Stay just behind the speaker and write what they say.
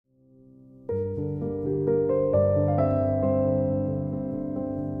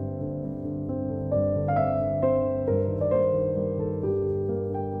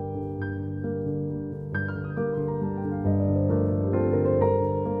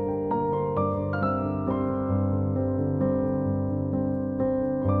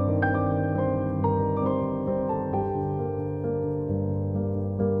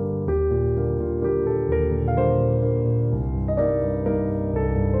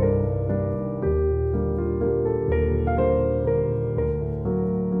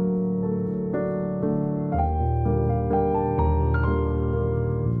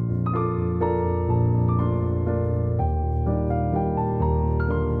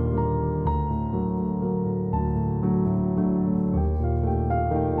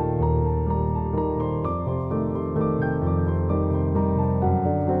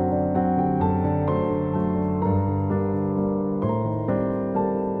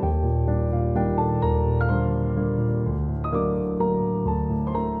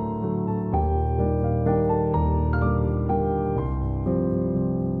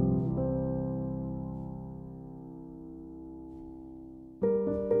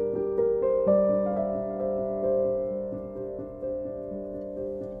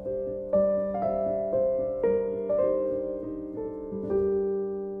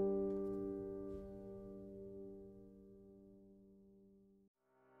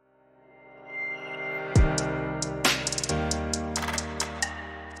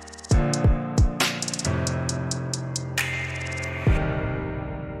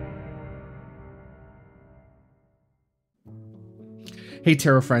Hey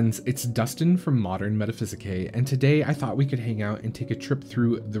Tarot friends, it's Dustin from Modern Metaphysicae, and today I thought we could hang out and take a trip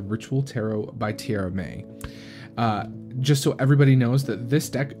through the Ritual Tarot by Tiera May. Just so everybody knows that this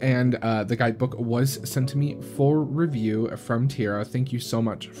deck and the guidebook was sent to me for review from Tiera. Thank you so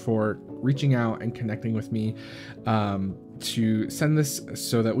much for reaching out and connecting with me to send this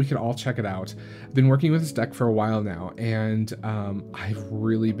so that we could all check it out. I've been working with this deck for a while now, and I've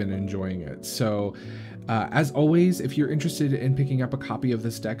really been enjoying it. So as always, if you're interested in picking up a copy of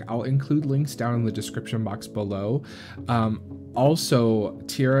this deck, I'll include links down in the description box below. Also,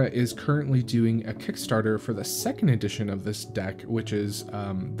 Tiera is currently doing a Kickstarter for the second edition of this deck, which is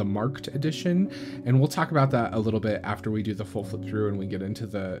the marked edition, and we'll talk about that a little bit after we do the full flip through and we get into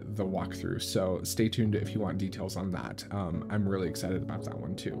the walkthrough. So stay tuned if you want details on that. I'm really excited about that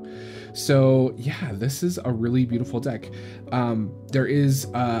one too. So yeah, this is a really beautiful deck. There is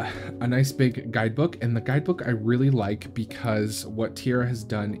a nice big guidebook, and the guidebook I really like because what Tiera has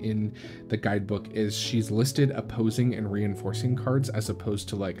done in the guidebook is she's listed opposing and reinforcing cards as opposed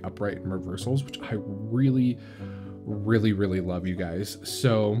to like upright and reversals, which I really love, you guys.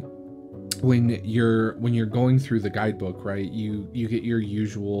 So when you're going through the guidebook, right, you get your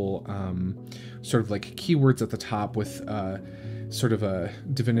usual sort of like keywords at the top with sort of a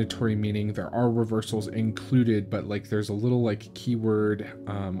divinatory meaning. There are reversals included, but like there's a little like keyword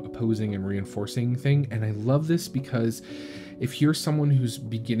opposing and reinforcing thing. And I love this because if you're someone who's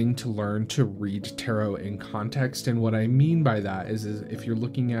beginning to learn to read tarot in context, and what I mean by that is if you're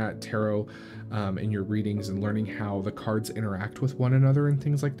looking at tarot in your readings and learning how the cards interact with one another and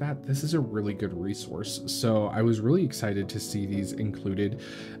things like that, this is a really good resource. So I was really excited to see these included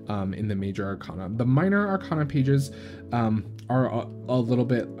in the major arcana. The minor arcana pages are a little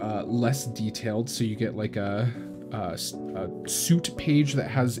bit less detailed, so you get like a suit page that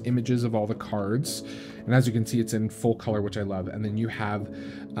has images of all the cards, and as you can see, it's in full color, which I love. And then you have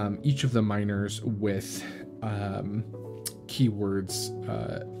each of the minors with keywords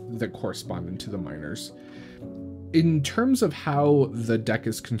that correspond to the minors. In terms of how the deck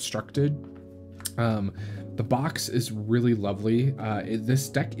is constructed, the box is really lovely. This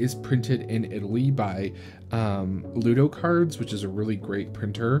deck is printed in Italy by Ludo Cards, which is a really great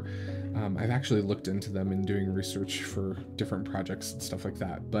printer. I've actually looked into them in doing research for different projects and stuff like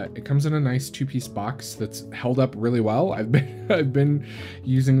that, but it comes in a nice two-piece box that's held up really well. I've been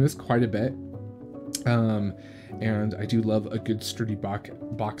using this quite a bit, and I do love a good sturdy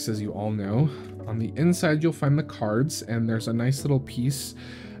box, as you all know. On the inside, you'll find the cards, and there's a nice little piece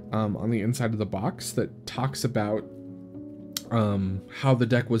on the inside of the box that talks about how the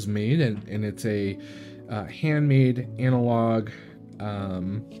deck was made, and it's a handmade analog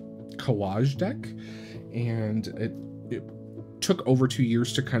collage deck, and it took over 2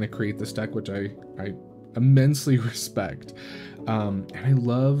 years to kind of create this deck, which I immensely respect. And I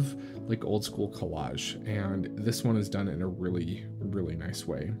love like old school collage, and this one is done in a really nice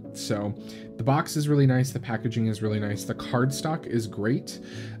way. So the box is really nice, the packaging is really nice, the cardstock is great.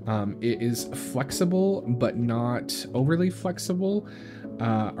 It is flexible but not overly flexible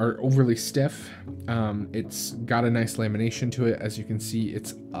or overly stiff. It's got a nice lamination to it. As you can see,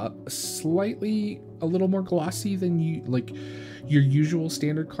 it's slightly a little more glossy than your usual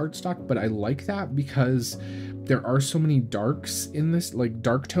standard cardstock, but I like that because there are so many darks in this, like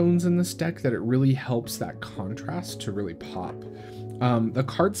dark tones in this deck, that it really helps that contrast to really pop. The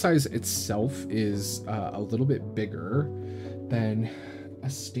card size itself is a little bit bigger than a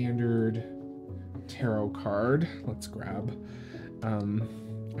standard tarot card. Let's grab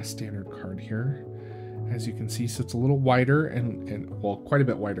a standard card here, as you can see. So it's a little wider and well, quite a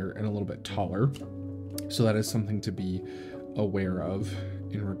bit wider and a little bit taller. So that is something to be aware of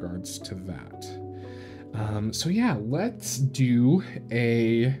in regards to that. So yeah, let's do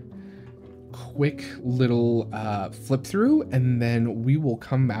a quick little flip through, and then we will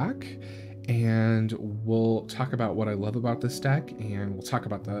come back and we'll talk about what I love about this deck, and we'll talk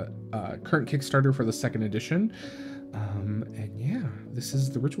about the current Kickstarter for the second edition. And yeah, this is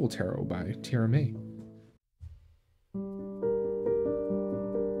the Ritual Tarot by Tiera May.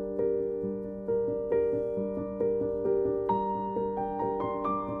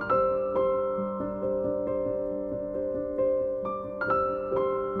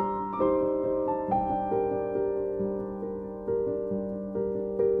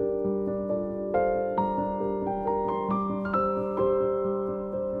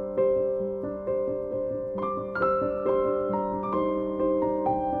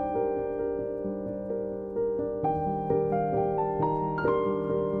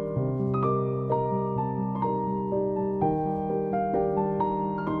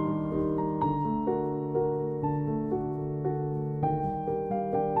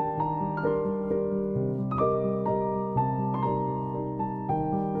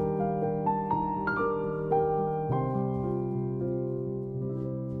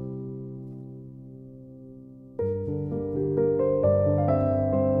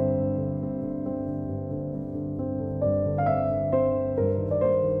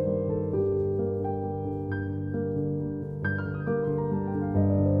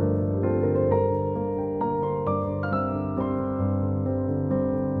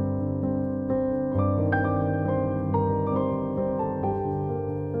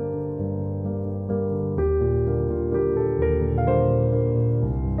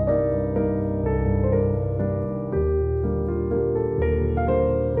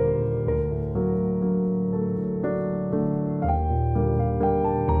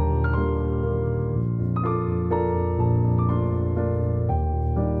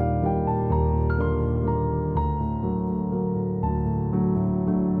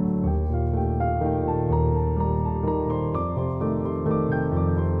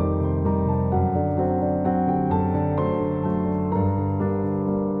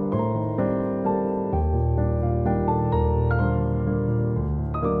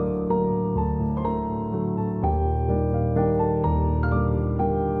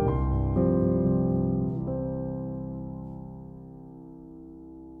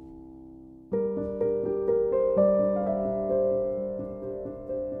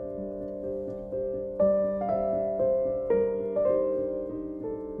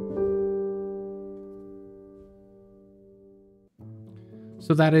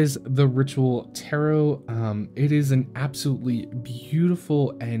 So that is the Ritual Tarot. It is an absolutely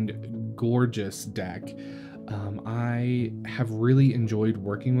beautiful and gorgeous deck. I have really enjoyed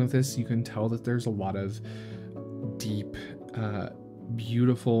working with this. You can tell that there's a lot of deep,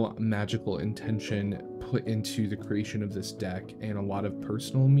 beautiful, magical intention put into the creation of this deck, and a lot of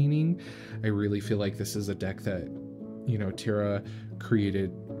personal meaning. I really feel like this is a deck that, you know, Tiera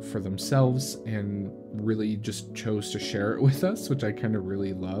created for themselves and really just chose to share it with us, which I kind of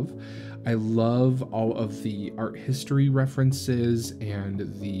really love. I love all of the art history references and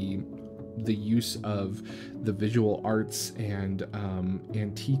the use of the visual arts and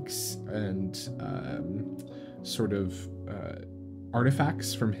antiques and sort of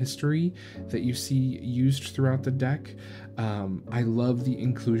artifacts from history that you see used throughout the deck. I love the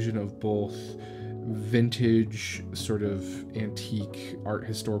inclusion of both vintage sort of antique art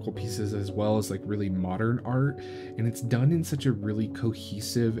historical pieces as well as like really modern art, and it's done in such a really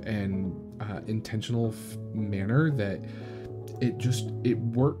cohesive and intentional manner that it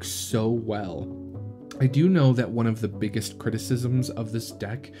works so well. I do know that one of the biggest criticisms of this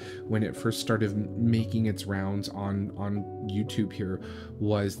deck when it first started making its rounds on YouTube here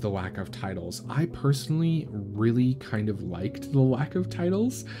was the lack of titles. I personally really kind of liked the lack of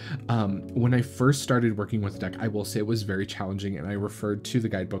titles. When I first started working with the deck, I will say it was very challenging, and I referred to the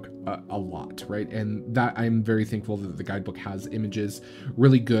guidebook a lot, right? And that I'm very thankful that the guidebook has images,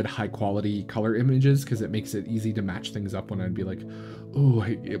 really good high quality color images, because it makes it easy to match things up when I'd be like, oh,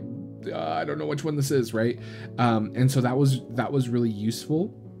 I don't know which one this is, right? And so that was really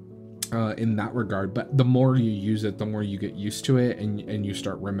useful in that regard. But the more you use it, the more you get used to it, and you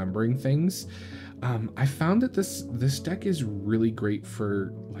start remembering things. I found that this deck is really great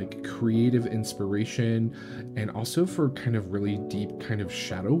for like creative inspiration, and also for kind of really deep kind of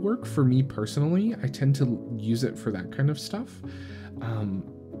shadow work. For me personally, I tend to use it for that kind of stuff.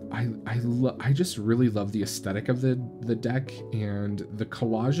 I just really love the aesthetic of the deck, and the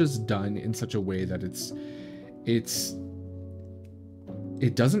collage is done in such a way that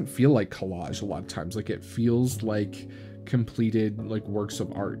it doesn't feel like collage a lot of times. Like, it feels like completed like works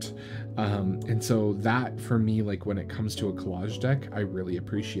of art, and so that for me, like when it comes to a collage deck, I really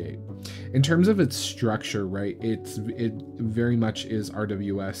appreciate. In terms of its structure, right, it very much is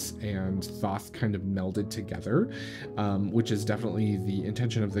RWS and Thoth kind of melded together, which is definitely the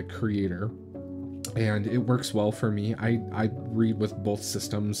intention of the creator, and it works well for me. I read with both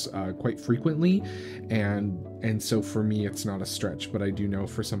systems quite frequently, and so for me it's not a stretch, but I do know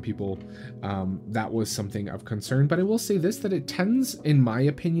for some people that was something of concern. But I will say this, that it tends, in my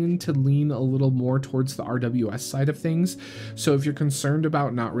opinion, to lean a little more towards the RWS side of things. So if you're concerned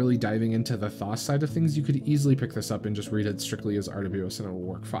about not really diving into the Thoth side of things, you could easily pick this up and just read it strictly as RWS, and it will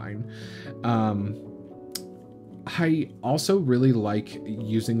work fine. I also really like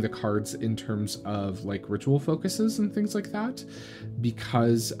using the cards in terms of like ritual focuses and things like that,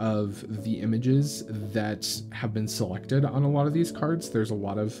 because of the images that have been selected on a lot of these cards. There's a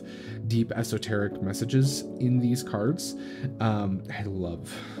lot of deep esoteric messages in these cards. I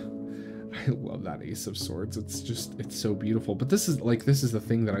love that Ace of Swords. It's so beautiful. But this is the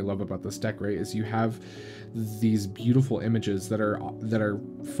thing that I love about this deck, right? Is you have these beautiful images that are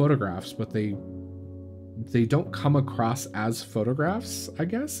photographs, but they don't come across as photographs, I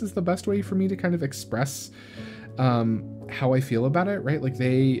guess, is the best way for me to kind of express how I feel about it, right? Like,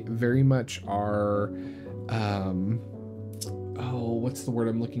 they very much are, what's the word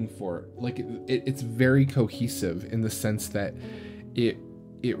I'm looking for? Like, it's very cohesive in the sense that it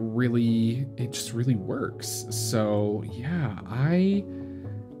just really works. So yeah, I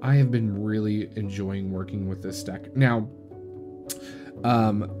have been really enjoying working with this deck. Now,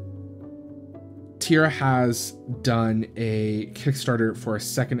 Tiera has done a Kickstarter for a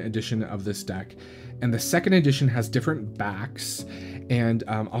second edition of this deck, and the second edition has different backs, and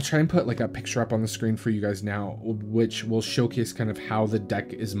I'll try and put like a picture up on the screen for you guys now, which will showcase kind of how the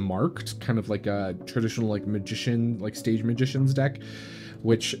deck is marked, kind of like a traditional like magician, like stage magician's deck,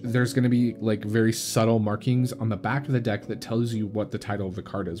 which there's going to be like very subtle markings on the back of the deck that tells you what the title of the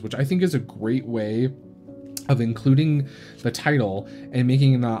card is, which I think is a great way of including the title and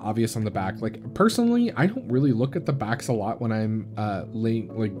making it not obvious on the back. Like, personally, I don't really look at the backs a lot when I'm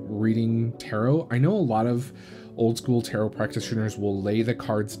reading tarot. I know a lot of old school tarot practitioners will lay the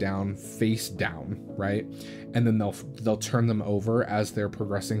cards down face down, right? And then they'll turn them over as they're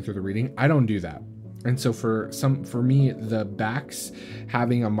progressing through the reading. I don't do that. And so for me, the backs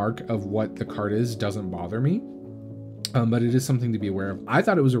having a mark of what the card is doesn't bother me. But it is something to be aware of. I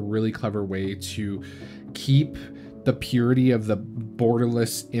thought it was a really clever way to keep the purity of the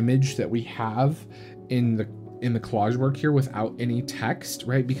borderless image that we have in in the collage work here without any text,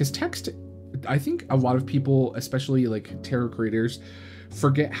 right? Because text, I think a lot of people, especially like tarot creators,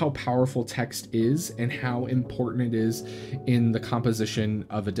 forget how powerful text is and how important it is in the composition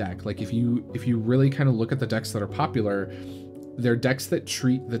of a deck. Like if you really kind of look at the decks that are popular, they're decks that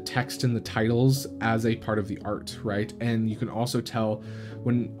treat the text and the titles as a part of the art, right? And you can also tell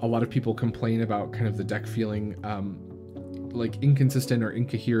when a lot of people complain about kind of the deck feeling like inconsistent or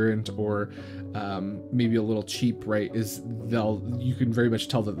incoherent, or maybe a little cheap, right? You can very much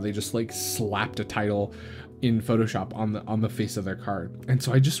tell that they just like slapped a title in Photoshop on the face of their card. And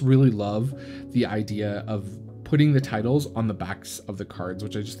so I just really love the idea of putting the titles on the backs of the cards,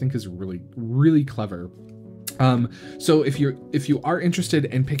 which I just think is really, really clever. So if you are interested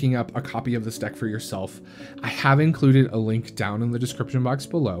in picking up a copy of this deck for yourself, I have included a link down in the description box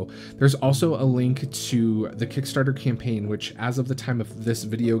below. There's also a link to the Kickstarter campaign, which as of the time of this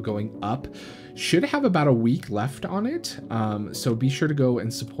video going up, should have about a week left on it. So be sure to go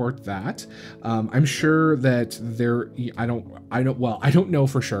and support that. I'm sure that I don't know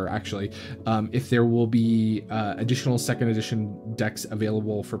for sure actually, if there will be additional second edition decks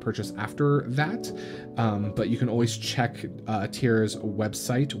available for purchase after that. But you can always check Tiera's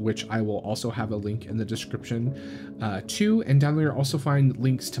website, which I will also have a link in the description too. And down there you'll also find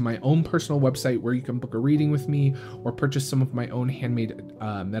links to my own personal website where you can book a reading with me or purchase some of my own handmade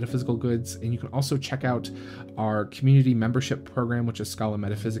metaphysical goods. And you can also check out our community membership program, which is Scala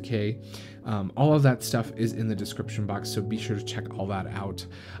Metaphysicae. All of that stuff is in the description box, so be sure to check all that out.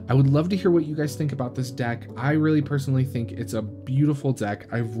 I would love to hear what you guys think about this deck. I really personally think it's a beautiful deck.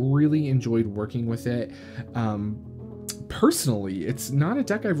 I've really enjoyed working with it. Personally, it's not a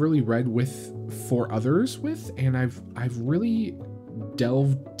deck I've really read for others with, and I've really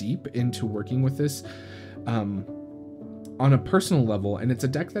delved deep into working with this on a personal level, and it's a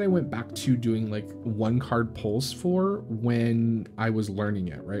deck that I went back to doing like one card pulls for when I was learning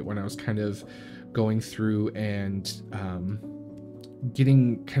it, right? When I was kind of going through and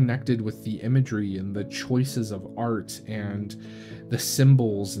getting connected with the imagery and the choices of art and the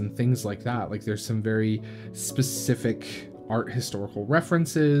symbols and things like that. Like there's some very specific art historical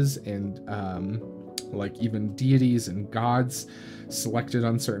references and like even deities and gods selected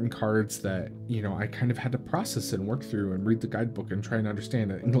on certain cards that, you know, I kind of had to process and work through and read the guidebook and try and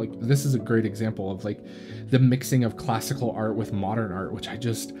understand it. And like this is a great example of like the mixing of classical art with modern art, which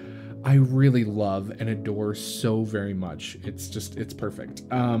I really love and adore so very much. It's perfect.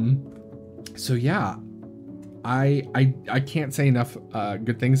 So yeah, I can't say enough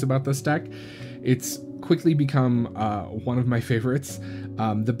good things about this deck. It's quickly become one of my favorites.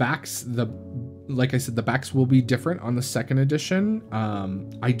 Like I said, the backs will be different on the second edition.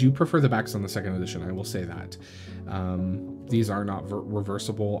 I do prefer the backs on the second edition, I will say that. These are not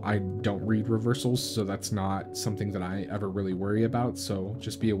reversible. I don't read reversals, so that's not something that I ever really worry about, so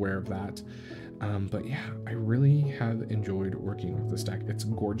just be aware of that. But yeah, I really have enjoyed working with this deck. It's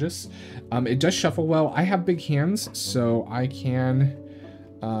gorgeous. It does shuffle well. I have big hands, so I can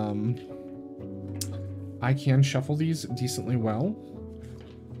shuffle these decently well.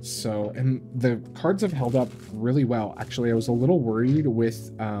 So, and the cards have held up really well. Actually, I was a little worried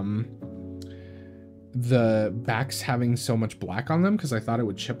with the backs having so much black on them because I thought it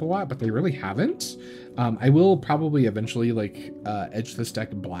would chip a lot, but they really haven't. I will probably eventually like edge this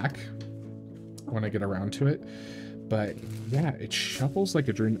deck black when I get around to it. But yeah, it shuffles like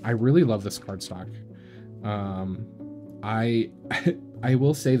a dream. I really love this cardstock. I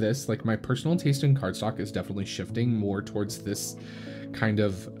will say this, like my personal taste in cardstock is definitely shifting more towards this kind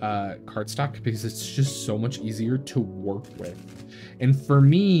of cardstock because it's just so much easier to work with. And for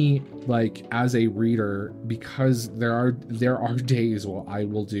me, like as a reader, because there are days where I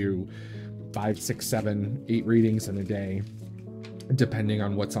will do 5, 6, 7, 8 readings in a day, depending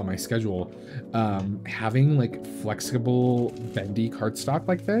on what's on my schedule. Having like flexible, bendy cardstock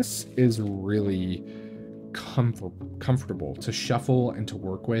like this is really comfortable to shuffle and to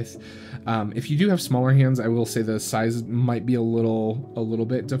work with. If you do have smaller hands, I will say the size might be a little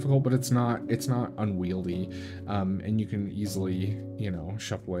bit difficult, but it's not unwieldy, and you can easily, you know,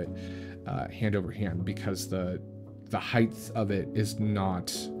 shuffle it hand over hand because the height of it is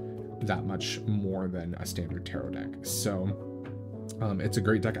not that much more than a standard tarot deck. So it's a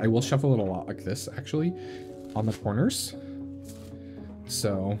great deck. I will shuffle it a lot like this actually on the corners.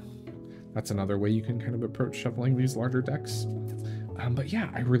 So that's another way you can kind of approach shuffling these larger decks. But yeah,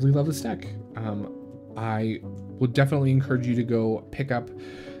 I really love this deck. I would definitely encourage you to go pick up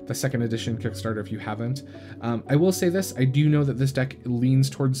the second edition Kickstarter if you haven't. I will say this, I do know that this deck leans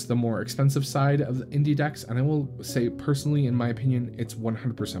towards the more expensive side of the indie decks, and I will say personally, in my opinion, it's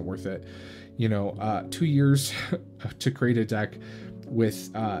 100% worth it. You know, 2 years to create a deck with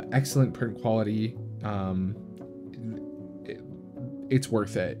excellent print quality, it's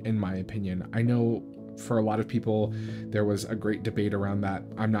worth it in my opinion. I know for a lot of people there was a great debate around that.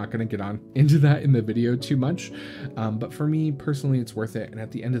 I'm not going to get into that in the video too much, but for me personally it's worth it. And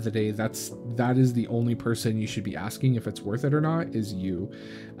at the end of the day, that is the only person you should be asking if it's worth it or not, is you.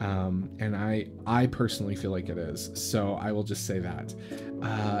 And I personally feel like it is, so I will just say that.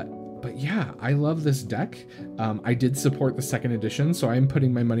 But yeah, I love this deck. I did support the second edition, so I'm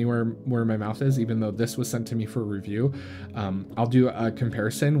putting my money where my mouth is, even though this was sent to me for review. I'll do a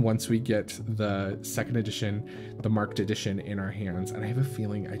comparison once we get the second edition, the marked edition, in our hands. And I have a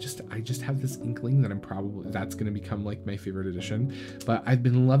feeling, I just have this inkling that that's going to become like my favorite edition. But I've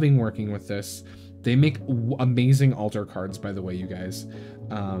been loving working with this. They make amazing altar cards, by the way, you guys.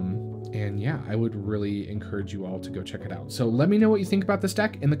 And yeah, I would really encourage you all to go check it out. So let me know what you think about this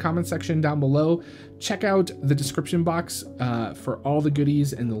deck in the comment section down below. Check out the description box for all the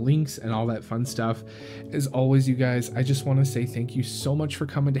goodies and the links and all that fun stuff. As always, you guys, I just want to say thank you so much for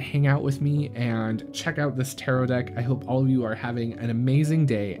coming to hang out with me and check out this tarot deck. I hope all of you are having an amazing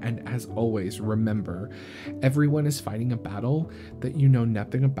day. And as always, remember, everyone is fighting a battle that you know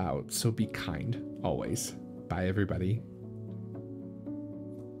nothing about. So be kind always. Bye, everybody.